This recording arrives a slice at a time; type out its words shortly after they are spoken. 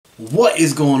What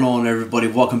is going on, everybody?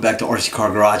 Welcome back to RC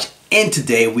Car Garage, and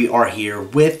today we are here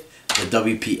with the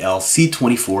WPL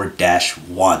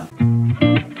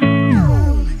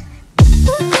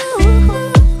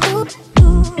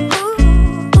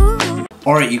C24-1.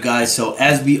 Alright, you guys, so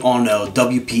as we all know,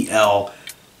 WPL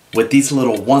with these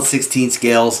little 1/16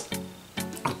 scales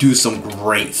do some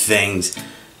great things.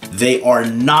 They are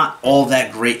not all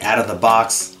that great out of the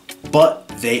box, but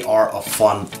they are a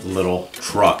fun little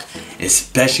truck,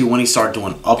 especially when you start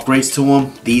doing upgrades to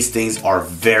them. These things are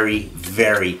very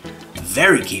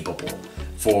capable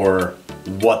for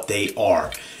what they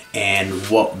are. And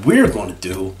what we're going to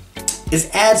do is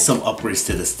add some upgrades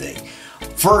to this thing.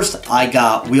 First, I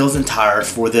got wheels and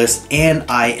tires for this, and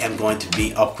I am going to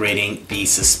be upgrading the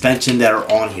suspension that are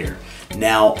on here.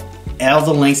 Now, all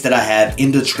the links that I have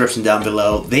in the description down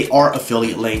below, they are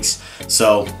affiliate links.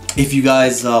 So if you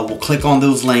guys will click on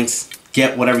those links,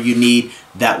 get whatever you need,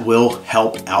 that will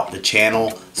help out the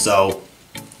channel. So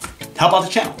help out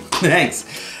the channel. Thanks.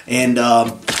 And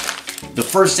the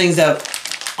first things that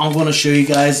I'm going to show you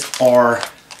guys are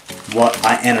what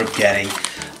I end up getting.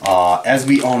 As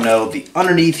we all know, the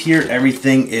underneath here,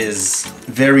 everything is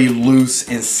very loose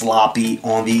and sloppy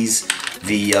on these.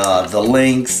 The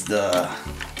links, the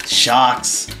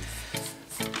shocks,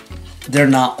 they're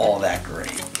not all that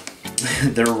great.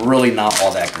 They're really not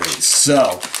all that great.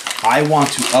 So I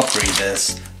want to upgrade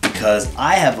this because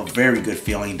I have a very good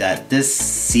feeling that this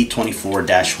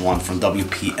C24-1 from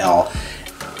WPL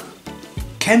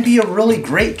can be a really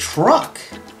great truck,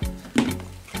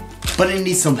 but it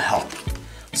needs some help.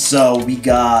 So we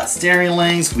got steering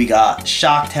links, we got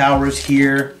shock towers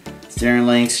here, steering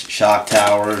links, shock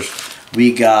towers,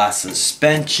 we got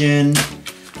suspension,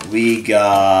 we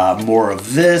got more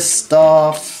of this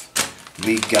stuff,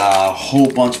 we got a whole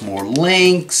bunch more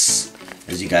links,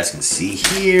 as you guys can see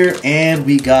here, and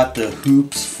we got the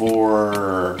hoops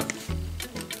for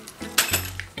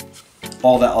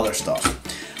all that other stuff.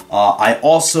 I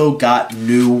also got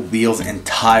new wheels and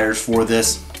tires for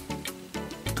this.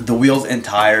 The wheels and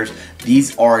tires,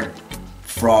 these are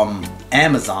from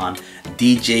Amazon,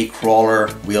 DJ Crawler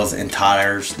wheels and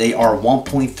tires. They are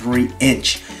 1.3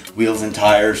 inch wheels and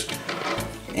tires,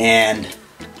 and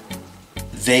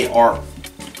they are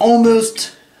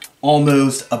almost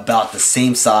about the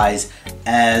same size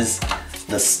as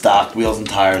the stock wheels and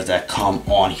tires that come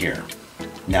on here.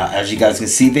 Now, as you guys can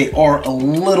see, they are a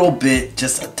little bit,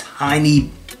 just a tiny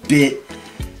bit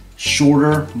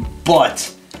shorter,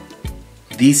 but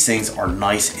these things are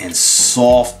nice and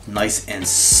soft, nice and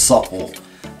supple.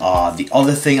 The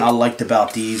other thing I liked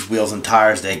about these wheels and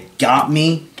tires that got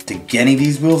me to getting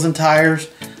these wheels and tires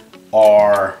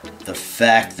are the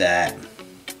fact that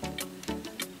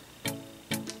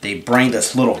they bring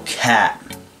this little cap.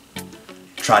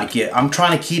 I'm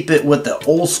trying to keep it with the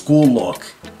old school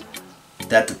look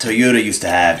that the Toyota used to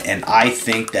have, and I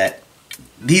think that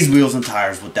these wheels and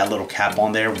tires with that little cap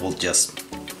on there will just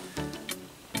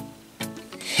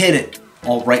hit it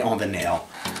all right on the nail.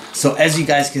 So as you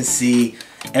guys can see,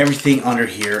 everything under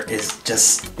here is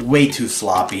just way too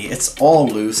sloppy. It's all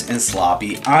loose and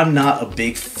sloppy. I'm not a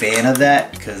big fan of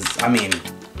that because, I mean,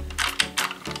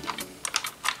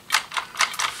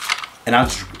 and I'm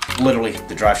literally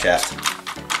the drive shaft.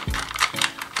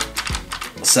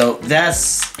 So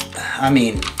that's, I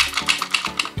mean,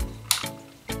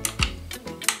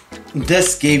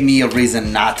 this gave me a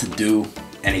reason not to do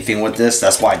anything with this.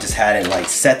 That's why I just had it like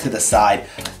set to the side.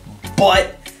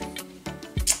 But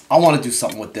I want to do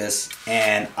something with this,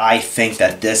 and I think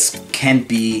that this can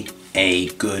be a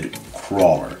good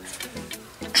crawler.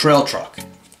 Trail truck.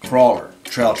 Crawler.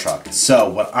 Trail truck. So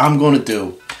what I'm going to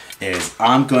do is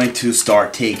I'm going to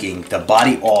start taking the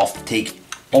body off, take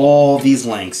all these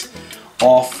links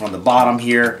off from the bottom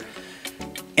here,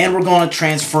 and we're going to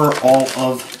transfer all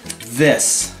of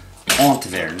this onto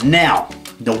there. Now,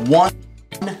 the one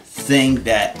thing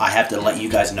that I have to let you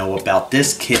guys know about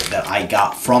this kit that I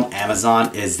got from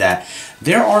Amazon is that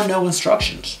there are no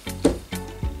instructions.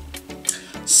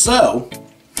 So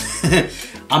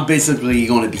I'm basically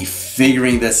going to be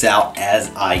figuring this out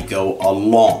as I go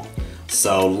along.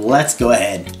 So let's go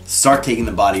ahead, start taking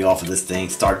the body off of this thing,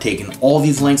 start taking all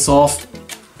these links off,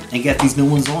 and get these new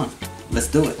ones on. Let's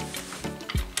do it.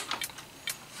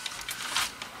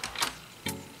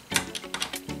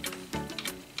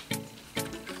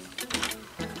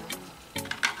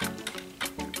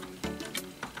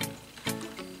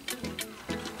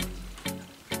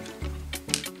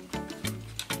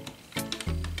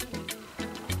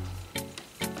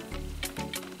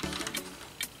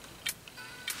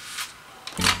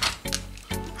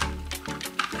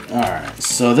 Alright,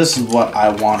 so this is what I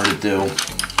wanted to do.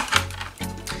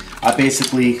 I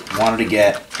basically wanted to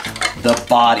get the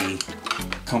body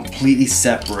completely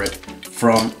separate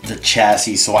from the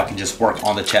chassis so I can just work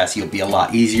on the chassis. It'll be a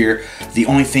lot easier. The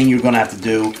only thing you're gonna have to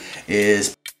do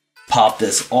is pop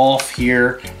this off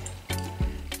here.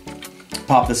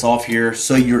 Pop this off here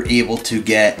so you're able to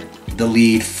get the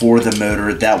lead for the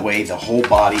motor. That way the whole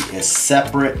body is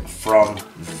separate from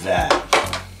that,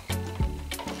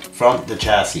 from the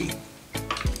chassis.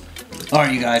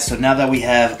 Alright you guys, so now that we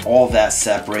have all that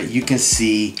separate, you can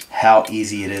see how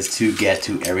easy it is to get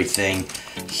to everything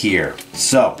here.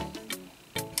 So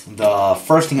the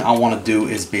first thing I want to do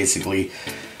is basically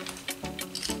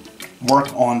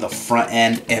work on the front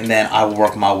end, and then I will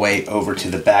work my way over to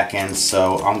the back end.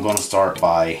 So I'm going to start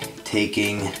by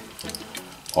taking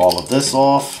all of this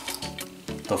off.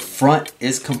 The front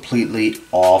is completely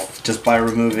off just by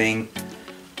removing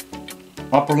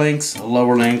upper links,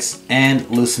 lower links, and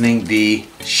loosening the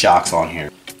shocks on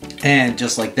here. And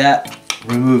just like that,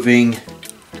 removing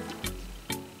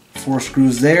 4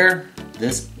 screws there,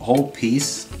 this whole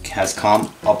piece has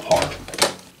come apart.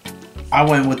 I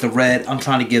went with the red. I'm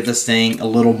trying to give this thing a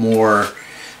little more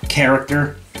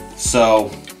character.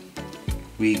 So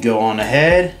we go on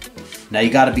ahead. Now you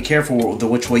got to be careful with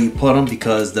which way you put them,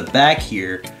 because the back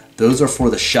here, those are for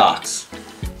the shocks.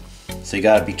 So you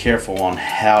got to be careful on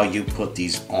how you put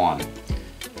these on.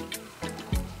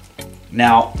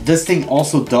 Now this thing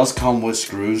also does come with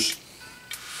screws.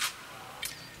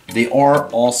 They are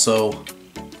also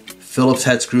Phillips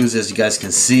head screws, as you guys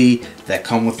can see, that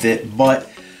come with it. But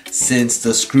since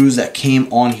the screws that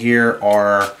came on here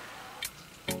are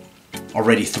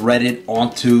already threaded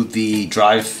onto the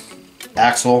drive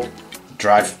axle,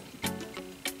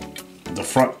 the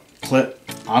front clip,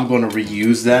 I'm going to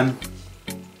reuse them.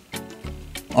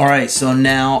 Alright, so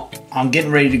now I'm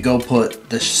getting ready to go put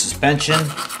the suspension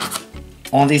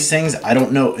on these things. I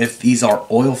don't know if these are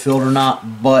oil filled or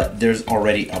not, but there's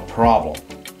already a problem.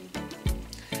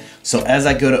 So as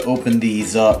I go to open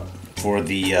these up for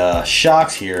the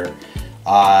shocks here,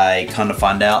 I kind of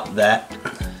find out that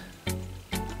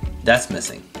that's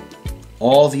missing.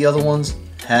 All the other ones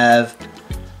have,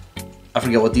 I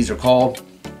forget what these are called,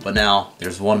 but now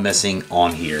there's one missing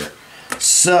on here.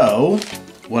 So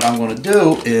what I'm going to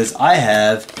do is I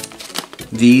have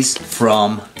these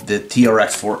from the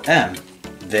TRX4M.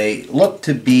 They look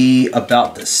to be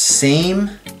about the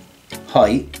same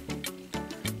height.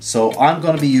 So I'm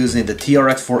going to be using the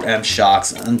TRX4M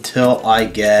shocks until I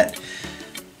get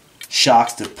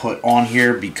shocks to put on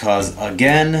here, because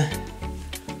again,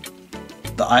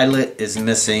 the eyelet is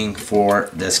missing for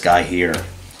this guy here.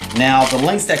 Now the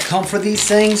links that come for these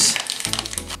things,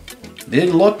 they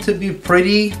look to be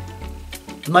pretty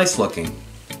nice looking.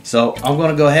 So I'm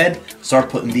going to go ahead and start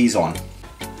putting these on.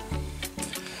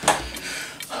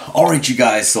 Alright you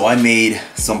guys, so I made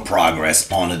some progress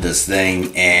onto this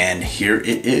thing, and here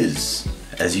it is.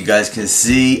 As you guys can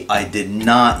see, I did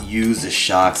not use the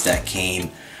shocks that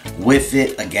came with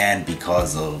it, again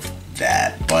because of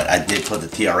that, but I did put the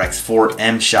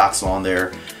TRX4M shocks on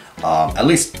there, at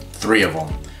least 3 of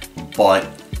them, but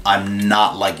I'm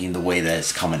not liking the way that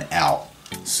it's coming out.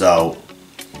 So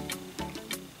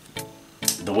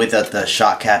the way that the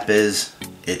shock cap is,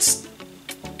 it's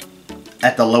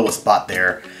at the lowest spot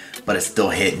there, but it's still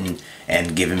hitting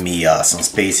and giving me some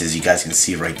space, as you guys can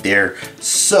see right there.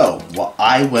 So what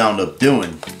I wound up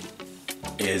doing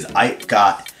is I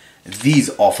got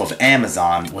these off of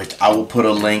Amazon, which I will put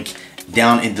a link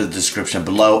down in the description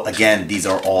below. Again, these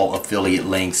are all affiliate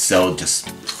links, so just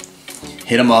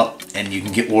hit them up and you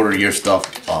can order your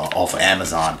stuff off of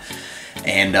Amazon.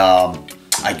 And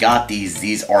I got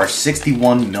these are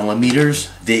 61 millimeters.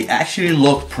 They actually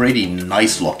look pretty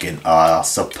nice looking.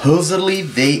 Supposedly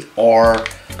they are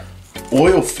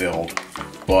oil filled,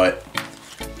 but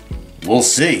we'll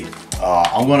see.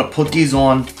 I'm gonna put these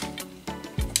on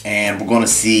and we're gonna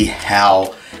see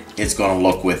how it's gonna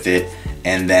look with it.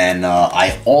 And then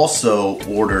I also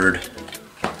ordered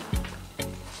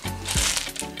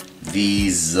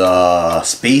these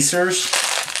spacers.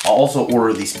 I also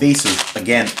ordered these spacers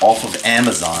again off of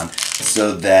Amazon,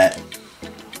 so that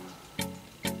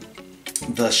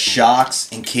the shocks,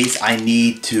 in case I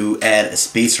need to add a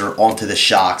spacer onto the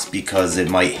shocks because it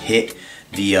might hit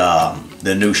the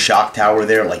new shock tower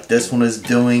there, like this one is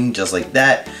doing, just like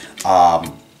that.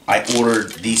 I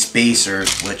ordered these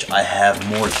spacers, which I have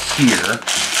more here,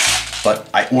 but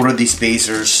I ordered these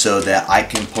spacers so that I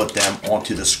can put them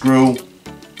onto the screw.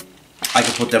 I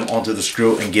can put them onto the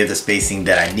screw and give the spacing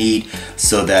that I need,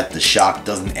 so that the shock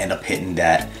doesn't end up hitting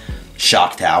that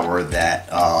shock tower that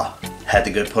had to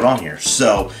get put on here.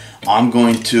 So I'm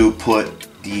going to put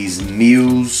these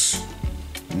Mias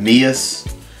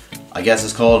I guess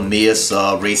it's called Mia's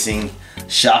Racing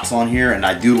shocks on here, and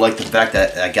I do like the fact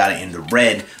that I got it in the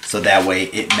red, so that way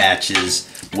it matches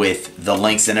with the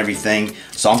links and everything.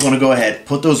 So I'm going to go ahead,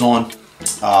 put those on,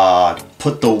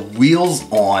 put the wheels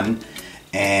on,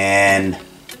 and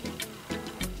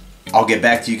I'll get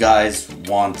back to you guys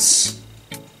once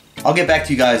I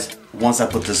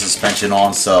put the suspension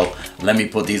on. So let me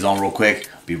put these on real quick.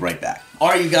 Be right back.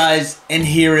 Alright, you guys, and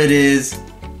here it is,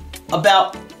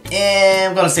 about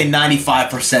I'm gonna say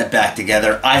 95% back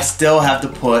together. I still have to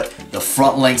put the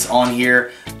front links on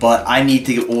here, but I need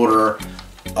to order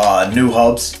new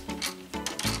hubs,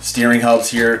 steering hubs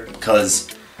here, because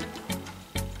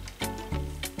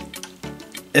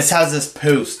this has this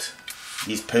post,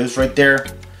 these posts right there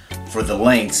for the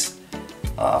links,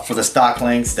 for the stock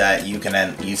links that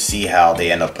you see how they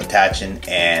end up attaching,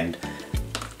 and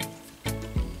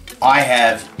I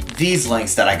have these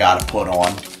links that I gotta put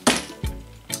on.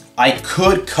 I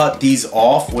could cut these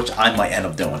off, which I might end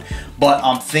up doing, but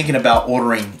I'm thinking about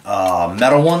ordering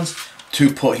metal ones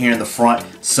to put here in the front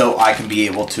so I can be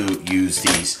able to use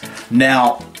these.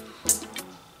 Now,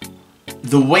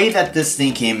 the way that this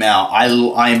thing came out,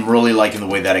 I'm really liking the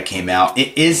way that it came out.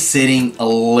 It is sitting a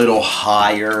little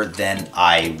higher than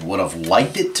I would have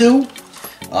liked it to.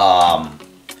 I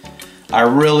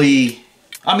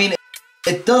mean,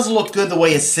 it does look good the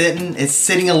way it's sitting. It's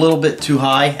sitting a little bit too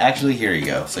high. Actually, here you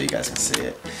go, so you guys can see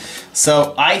it.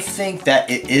 So I think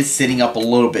that it is sitting up a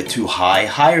little bit too high,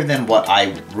 higher than what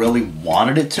I really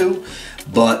wanted it to,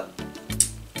 but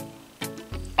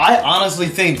I honestly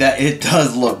think that it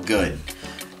does look good.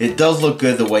 It does look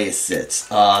good the way it sits.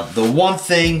 The one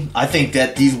thing, I think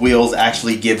that these wheels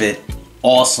actually give it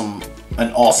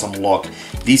an awesome look.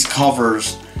 These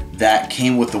covers that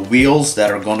came with the wheels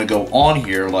that are going to go on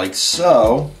here, like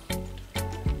so.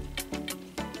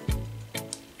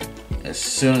 As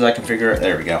soon as I can figure it,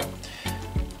 there we go.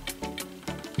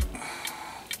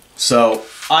 So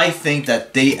I think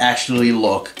that they actually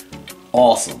look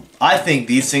awesome. I think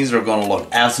these things are going to look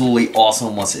absolutely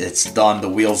awesome once it's done. The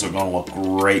wheels are going to look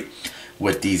great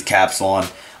with these caps on.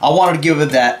 I wanted to give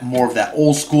it that more of that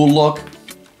old school look,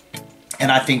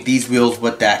 and I think these wheels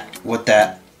with that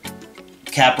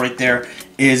cap right there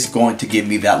is going to give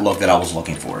me that look that I was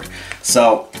looking for.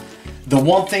 So the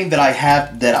one thing that I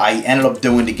ended up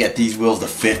doing to get these wheels to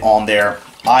fit on there,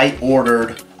 I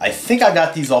think I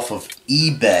got these off of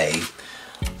eBay.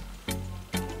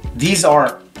 These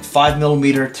are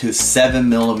 5mm to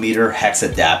 7mm hex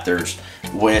adapters,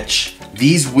 which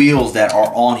these wheels that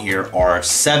are on here are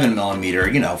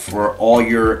 7mm. You know, for all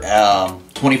your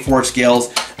 24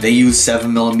 scales, they use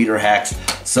 7mm hex.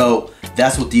 So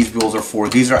that's what these wheels are for.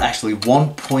 These are actually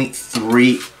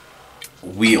 1.3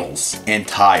 wheels and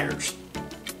tires,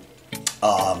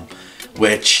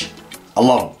 which I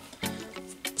love them.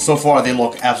 So far, they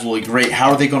look absolutely great. How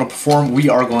are they going to perform? We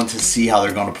are going to see how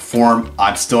they're going to perform.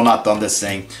 I'm still not done this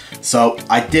thing. So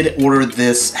I did order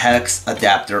this hex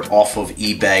adapter off of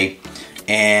eBay.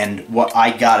 And what I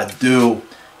got to do,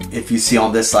 if you see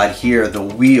on this side here, the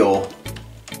wheel,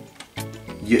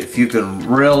 if you can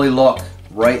really look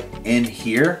right in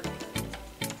here,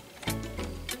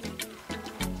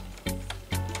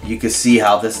 you can see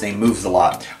how this thing moves a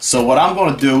lot. So what I'm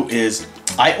going to do is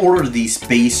I ordered these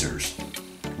spacers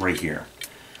right here.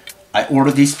 I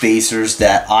ordered these spacers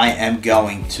that I am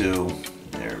going to,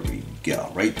 there we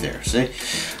go, right there, see?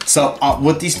 So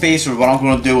with these spacers, what I'm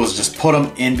going to do is just put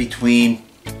them in between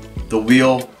the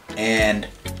wheel and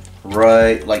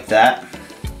right like that,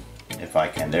 if I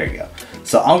can, there you go.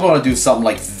 So I'm going to do something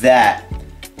like that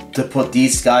to put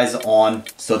these guys on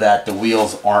so that the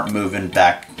wheels aren't moving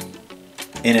back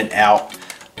in and out,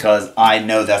 because I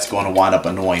know that's going to wind up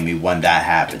annoying me when that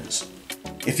happens.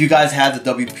 If you guys have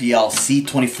the WPL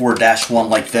C24-1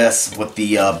 like this with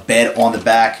the bed on the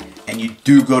back, and you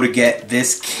do go to get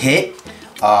this kit,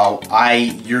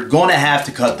 you're going to have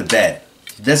to cut the bed.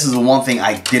 This is the one thing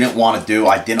I didn't want to do.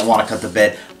 I didn't want to cut the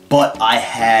bed, but I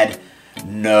had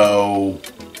no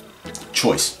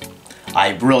choice.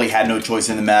 I really had no choice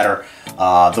in the matter.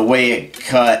 The way it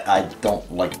cut, I don't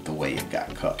like the way it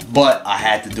got cut. But I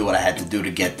had to do what I had to do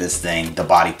to get this thing, the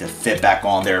body, to fit back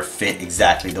on there, fit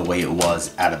exactly the way it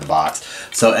was out of the box.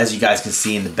 So as you guys can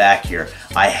see in the back here,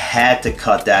 I had to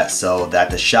cut that so that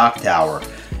the shock tower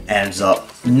ends up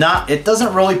it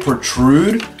doesn't really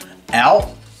protrude out,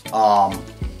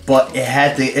 but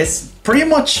it's pretty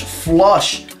much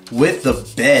flush with the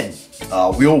bed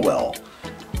wheel well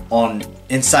on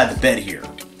inside the bed here.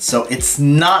 So it's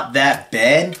not that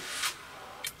bad,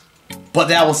 but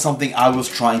that was something I was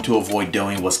trying to avoid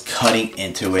doing, was cutting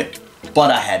into it.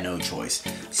 but I had no choice.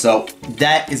 So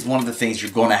that is one of the things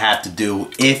you're going to have to do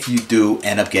if you do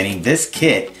end up getting this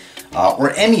kit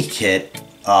or any kit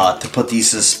to put the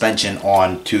suspension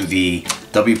on to the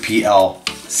WPL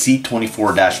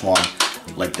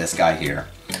C24-1 like this guy here.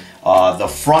 The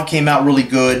front came out really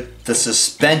good. The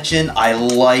suspension, I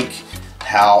like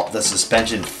how the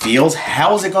suspension feels.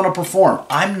 How is it going to perform?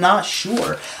 I'm not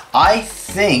sure. I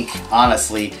think,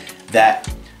 honestly,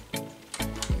 that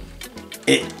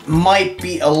it might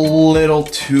be a little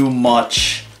too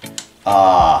much,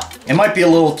 it might be a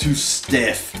little too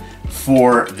stiff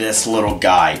for this little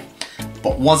guy.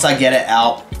 But once I get it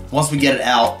out, once we get it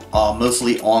out,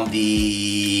 mostly on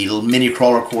the mini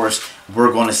crawler course,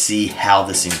 we're going to see how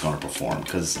this thing's going to perform,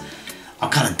 because I'm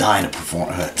kind of dying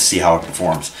to see how it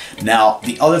performs. Now,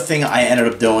 the other thing I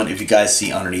ended up doing, if you guys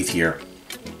see underneath here,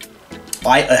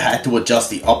 I had to adjust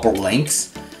the upper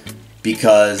links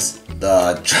because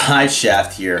the drive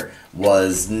shaft here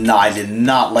was not, I did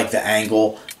not like the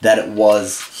angle that it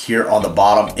was here on the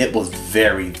bottom. It was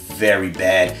very, very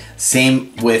bad.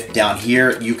 Same with down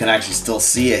here. You can actually still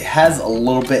see it has a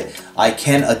little bit. I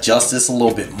can adjust this a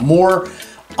little bit more.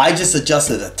 I just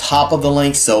adjusted the top of the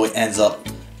link so it ends up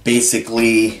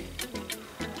basically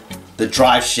the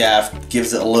drive shaft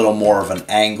gives it a little more of an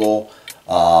angle.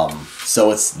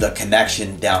 So it's the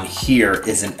connection down here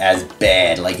isn't as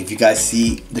bad. Like if you guys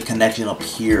see the connection up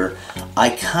here,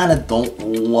 I kind of don't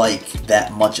like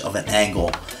that much of an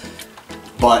angle.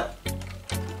 But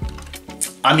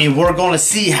I mean, we're going to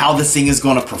see how this thing is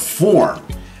going to perform.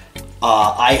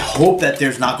 I hope that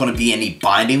there's not going to be any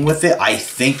binding with it. I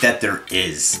think that there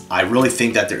is. I really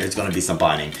think that there is going to be some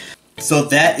binding. So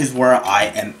that is where I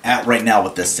am at right now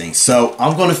with this thing. So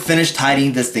I'm going to finish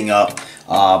tidying this thing up.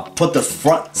 Put the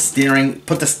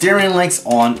steering links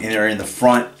on, and they're in the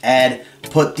front.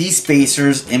 Put these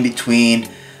spacers in between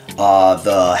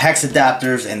the hex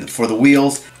adapters and for the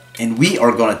wheels. And we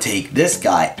are going to take this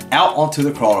guy out onto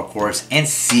the crawler course and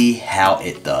see how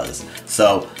it does.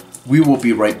 So we will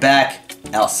be right back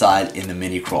outside in the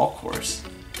mini crawl course.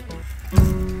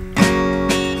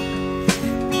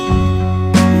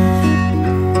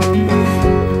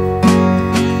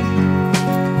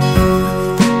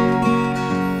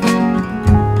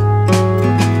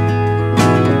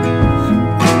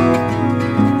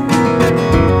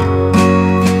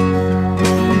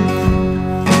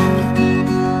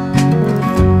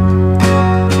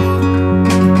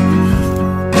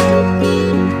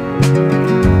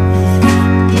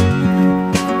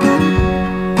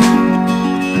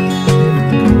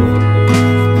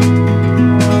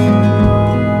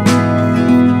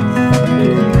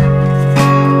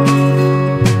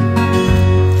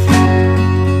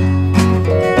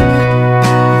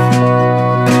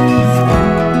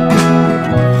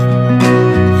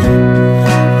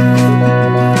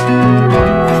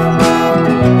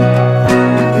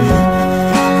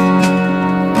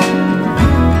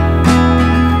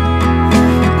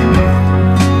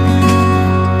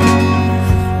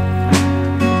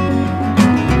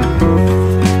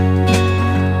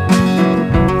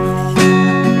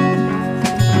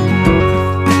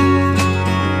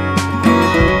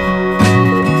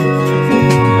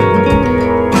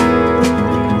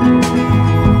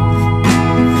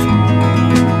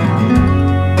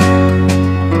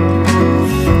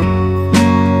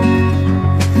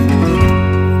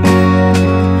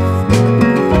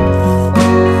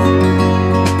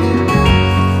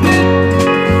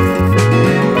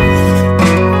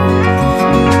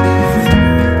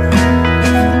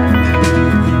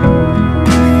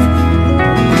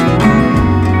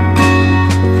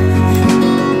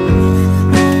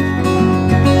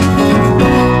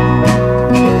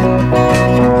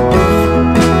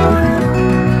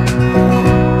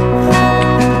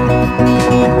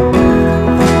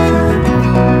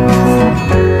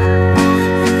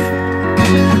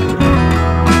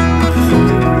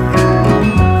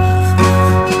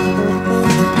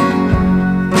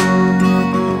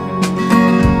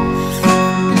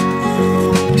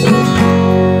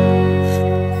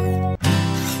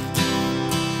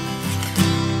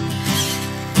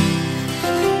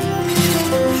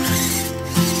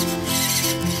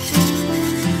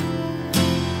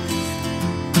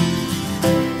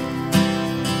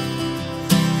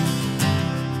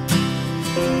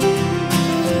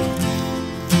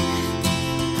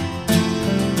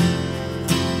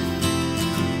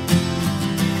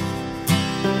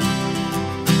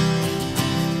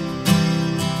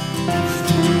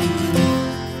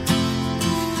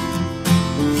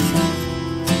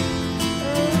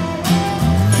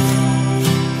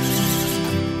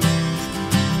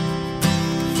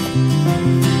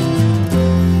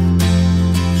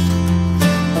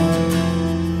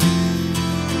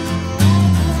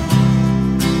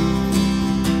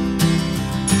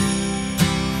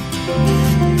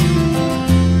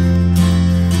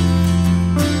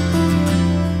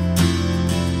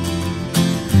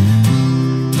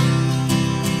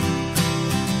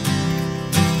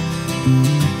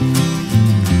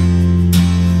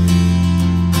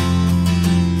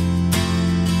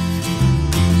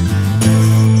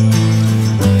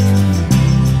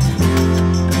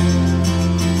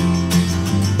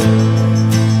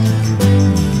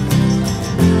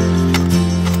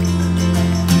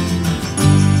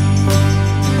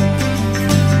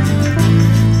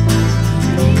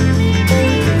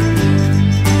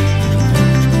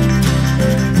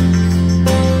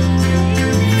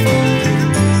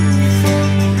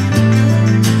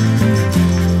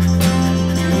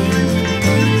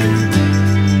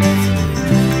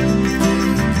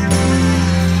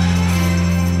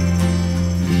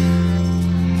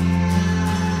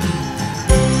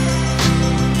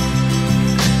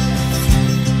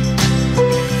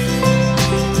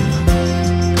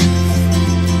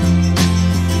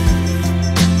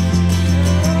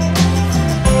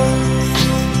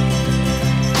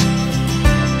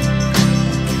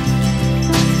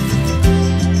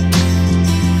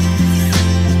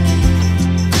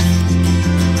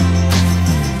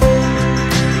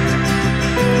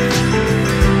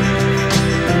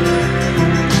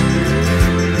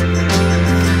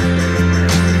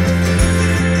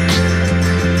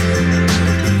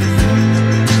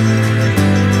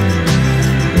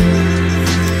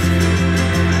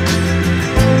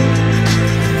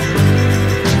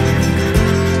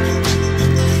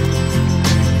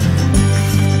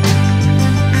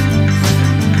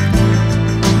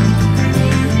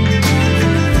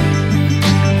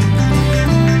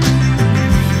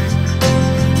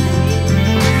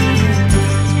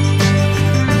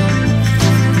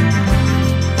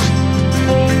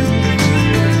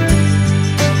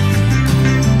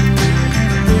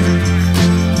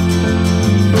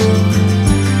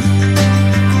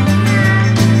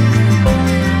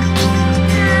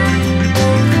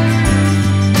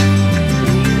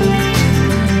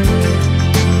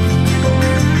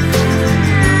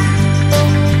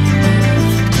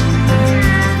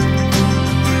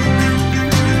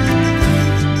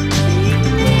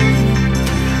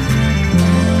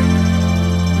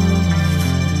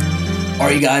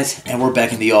 Alrighty guys, and we're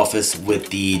back in the office with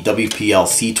the WPL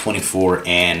C24,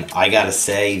 and I gotta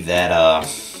say that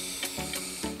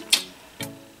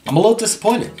I'm a little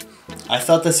disappointed. I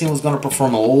thought this thing was gonna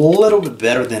perform a little bit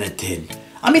better than it did.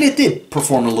 I mean, it did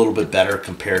perform a little bit better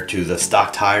compared to the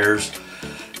stock tires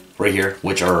right here,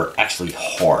 which are actually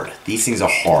hard. These things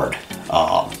are hard.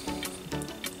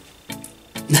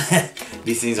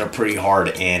 These things are pretty hard,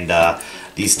 and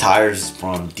these tires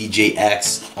from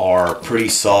DJX are pretty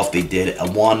soft. They did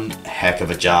one heck of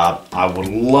a job. I would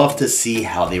love to see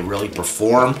how they really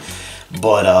perform,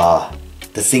 but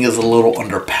the thing is a little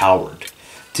underpowered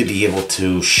to be able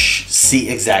to see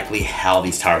exactly how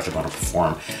these tires are going to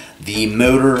perform. The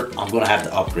motor, I'm going to have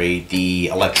to upgrade. The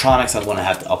electronics, I'm going to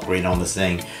have to upgrade on this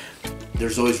thing.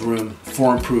 There's always room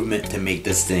for improvement to make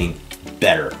this thing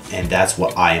better, and that's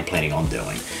what I am planning on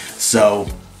doing. So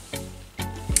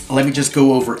let me just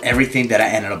go over everything that I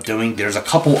ended up doing. There's a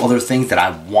couple other things that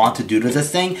I want to do to this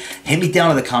thing. Hit me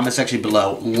down in the comment section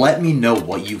below. Let me know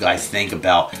what you guys think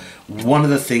about one of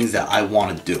the things that I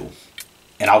want to do,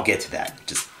 and I'll get to that.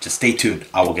 Just stay tuned.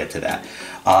 I will get to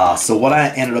that. So what I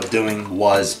ended up doing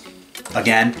was,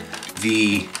 again,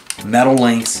 the metal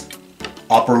links,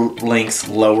 upper links,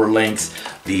 lower links,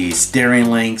 the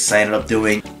steering links. I ended up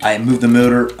doing, I moved the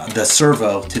motor, the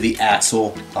servo to the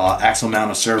axle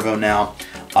mounted servo now.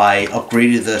 I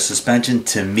upgraded the suspension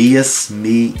to Mius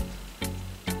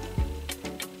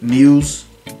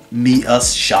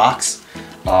shocks.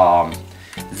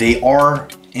 They are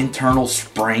internal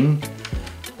spring,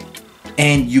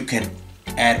 and you can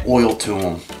add oil to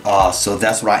them. So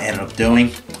that's what I ended up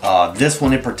doing. This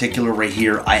one in particular right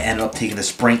here, I ended up taking the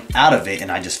spring out of it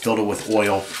and I just filled it with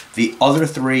oil. The other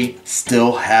three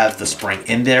still have the spring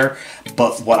in there,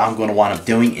 but what I'm going to wind up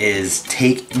doing is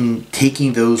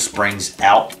taking those springs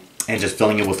out and just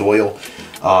filling it with oil,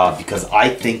 because I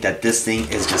think that this thing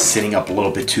is just sitting up a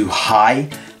little bit too high,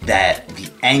 that the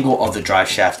angle of the drive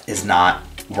shaft is not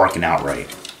working out right.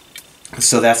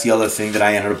 So that's the other thing that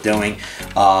I ended up doing.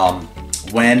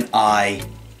 When I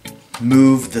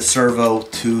moved the servo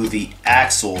to the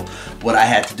axle, what I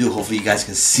had to do, hopefully you guys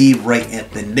can see right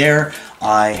in there,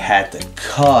 I had to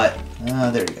cut,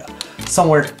 there you go,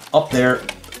 somewhere up there,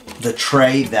 the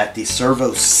tray that the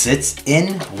servo sits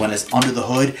in when it's under the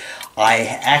hood. I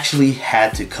actually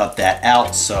had to cut that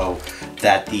out so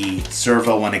that the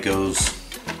servo, when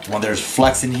there's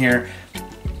flex in here,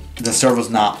 the servo's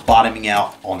not bottoming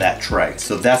out on that tray.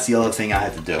 So that's the other thing I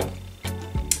had to do.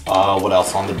 What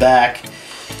else on the back?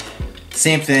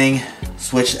 Same thing,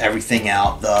 switched everything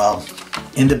out.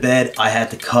 In the bed, I had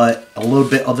to cut a little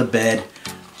bit of the bed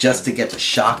just to get the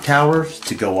shock towers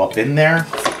to go up in there.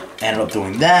 Ended up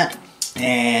doing that,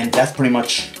 and that's pretty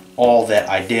much all that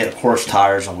I did. Of course,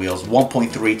 tires and wheels,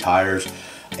 1.3 tires,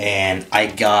 and I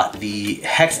got the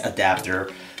hex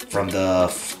adapter from the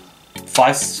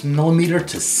 5mm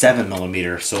to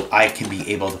 7mm, so I can be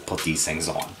able to put these things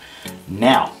on.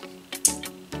 Now,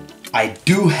 I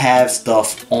do have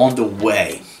stuff on the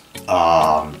way.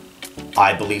 I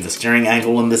believe the steering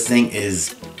angle in this thing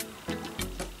is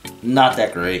not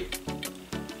that great.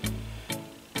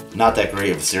 Not that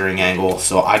great of a steering angle,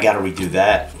 so I gotta redo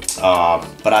that.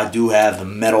 But I do have the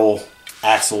metal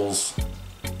axles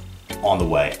on the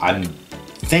way. I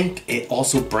think it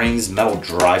also brings metal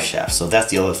drive shafts, so that's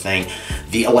the other thing.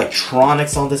 The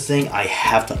electronics on this thing I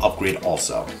have to upgrade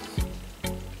also.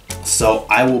 So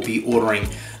I will be ordering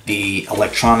the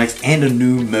electronics and a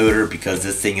new motor, because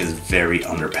this thing is very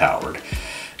underpowered.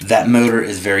 That motor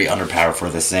is very underpowered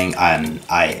for this thing, and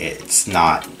it's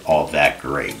not all that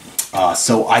great.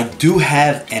 So I do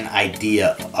have an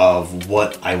idea of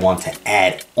what I want to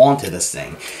add onto this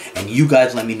thing, and you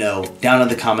guys let me know down in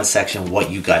the comment section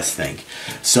what you guys think.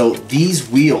 So these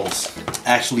wheels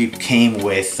actually came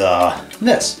with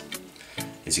this,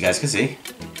 as you guys can see,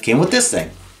 came with this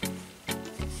thing.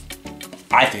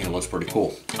 I think it looks pretty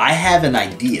cool. I have an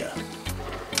idea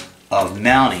of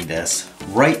mounting this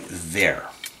right there,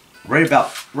 right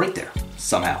there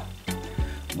somehow.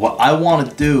 What I want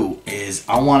to do is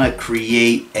I want to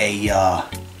create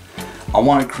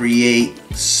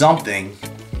something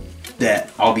that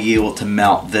I'll be able to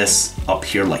mount this up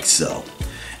here like so.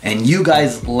 And you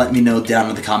guys let me know down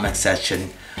in the comment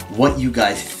section what you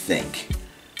guys think.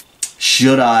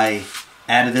 Should I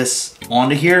add this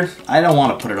onto here? I don't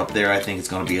want to put it up there. I think it's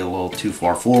going to be a little too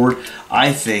far forward.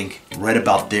 I think right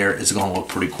about there is going to look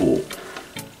pretty cool.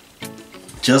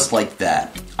 Just like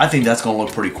that. I think that's going to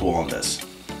look pretty cool on this.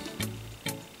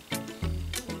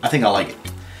 I think I like it.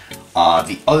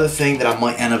 The other thing that I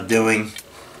might end up doing,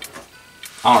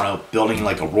 I don't know, building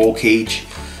like a roll cage,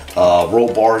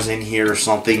 roll bars in here or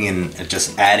something, and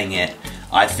just adding it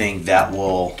I think that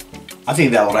will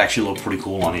actually look pretty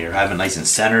cool on here. Have it nice and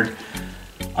centered.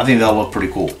 I think that'll look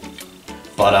pretty cool.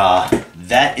 But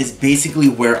that is basically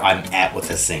where I'm at with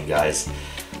this thing, guys.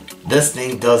 This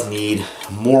thing does need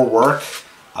more work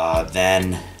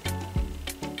than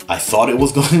I thought it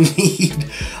was going to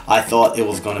need. I thought it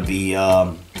was going to be,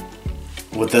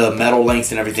 with the metal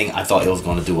lengths and everything, I thought it was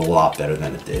going to do a lot better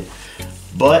than it did.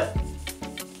 But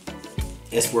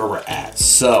it's where we're at.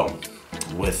 So,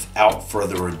 without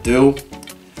further ado,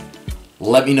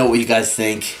 let me know what you guys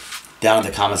think down in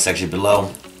the comment section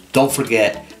below. Don't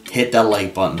forget, hit that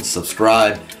like button,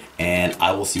 subscribe, and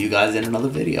I will see you guys in another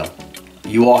video.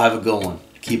 You all have a good one.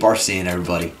 Keep RCing,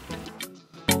 everybody.